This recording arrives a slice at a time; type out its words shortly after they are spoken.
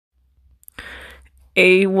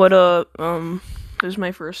Hey, what up? This is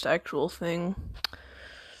my first actual thing.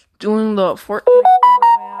 Doing the Fortnite Battle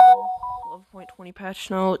Royale 11.20 patch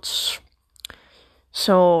notes.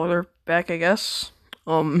 So they're back, I guess.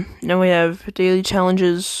 Now we have daily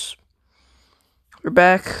challenges. We're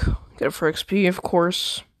back. Get it for XP, of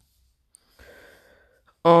course.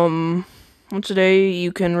 Once a day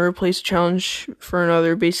you can replace a challenge for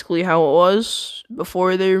another, basically how it was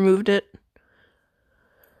before they removed it.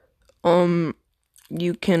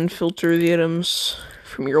 You can filter the items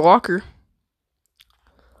from your locker.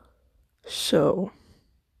 So,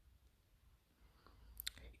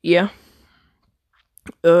 yeah.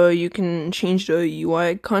 You can change the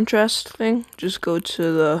UI contrast thing. Just go to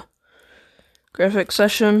the graphics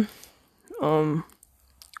session.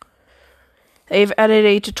 They've added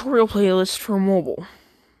a tutorial playlist for mobile.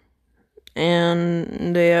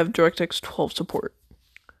 And they have DirectX 12 support.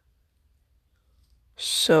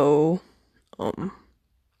 So,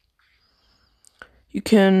 you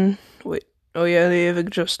can, wait, oh yeah, they have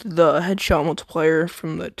adjusted the headshot multiplier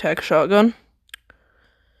from the tac shotgun.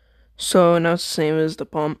 So now it's the same as the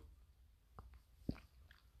pump.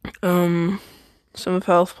 Some of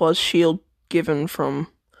health plus shield given from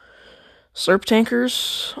Slurp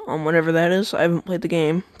tankers, whenever that is. I haven't played the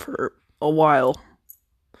game for a while.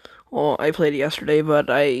 Well, I played it yesterday, but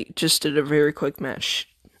I just did a very quick match.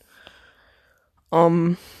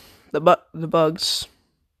 The bugs.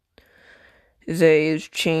 They've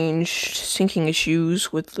changed syncing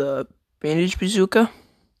issues with the bandage bazooka.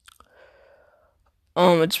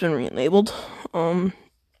 It's been re-enabled.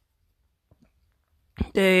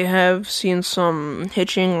 They have seen some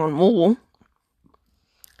hitching on mobile.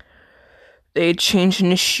 They changed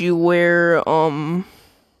an issue where,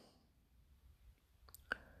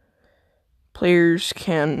 players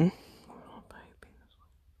can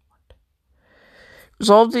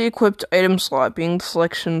resolve the equipped item slot being the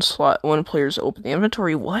selection slot when players open the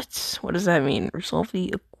inventory. What? What does that mean? Resolve the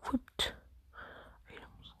equipped item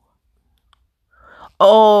slot.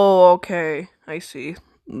 Oh, okay. I see.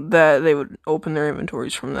 That they would open their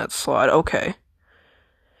inventories from that slot. Okay.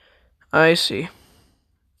 I see.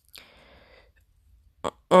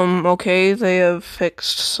 Okay, they have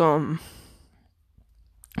fixed some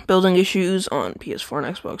building issues on PS4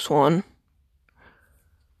 and Xbox One.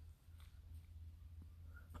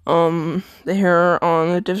 The hair on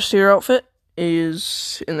the Devastator outfit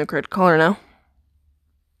is in the correct color now.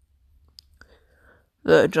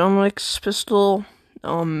 The John Wick's pistol,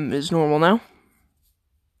 is normal now.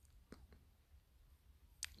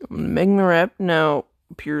 The Magna Wrap now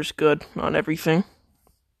appears good on everything.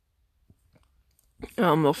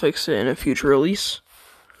 They'll fix it in a future release.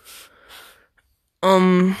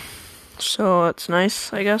 So that's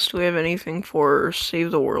nice, I guess. Do we have anything for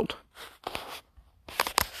Save the World?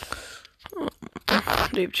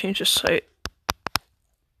 They've changed the site.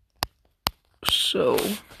 So,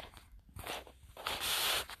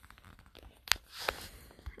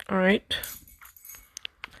 alright.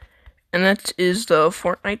 And that is the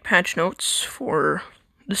Fortnite patch notes for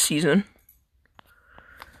the season.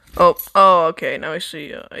 Oh, okay, now I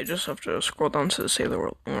see. I just have to scroll down to the Save the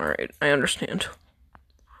World. Alright, I understand.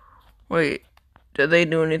 Wait, did they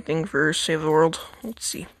do anything for Save the World? Let's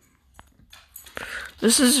see.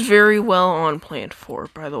 This is very well on plan for,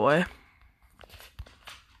 by the way.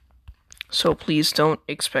 So please don't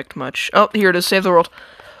expect much. Oh, here it is, Save the World.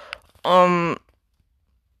 Alright,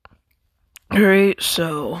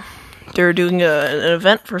 so they're doing an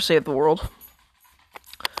event for Save the World.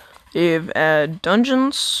 They've added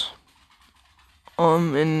dungeons,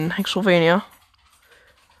 in Hexylvania.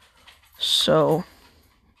 So,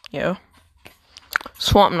 yeah.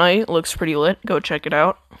 Swamp Knight looks pretty lit. Go check it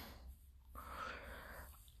out.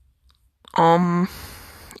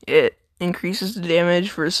 It increases the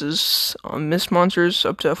damage versus missed monsters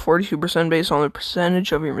up to 42% based on the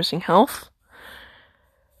percentage of your missing health.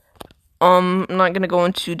 I'm not gonna go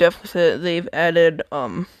into depth with it. They've added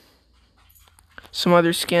some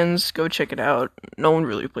other skins. Go check it out. No one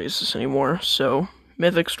really plays this anymore. So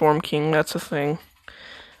Mythic Storm King, that's a thing.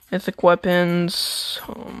 Mythic weapons.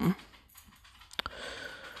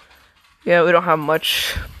 Yeah, we don't have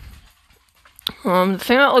much. The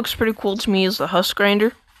thing that looks pretty cool to me is the Husk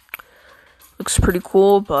Grinder. Looks pretty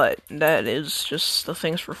cool, but that is just the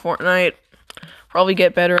things for Fortnite. Probably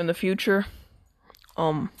get better in the future.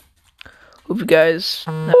 Hope you guys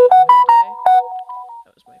have a good day.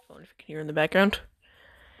 That was my phone if you can hear in the background.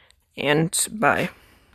 And bye.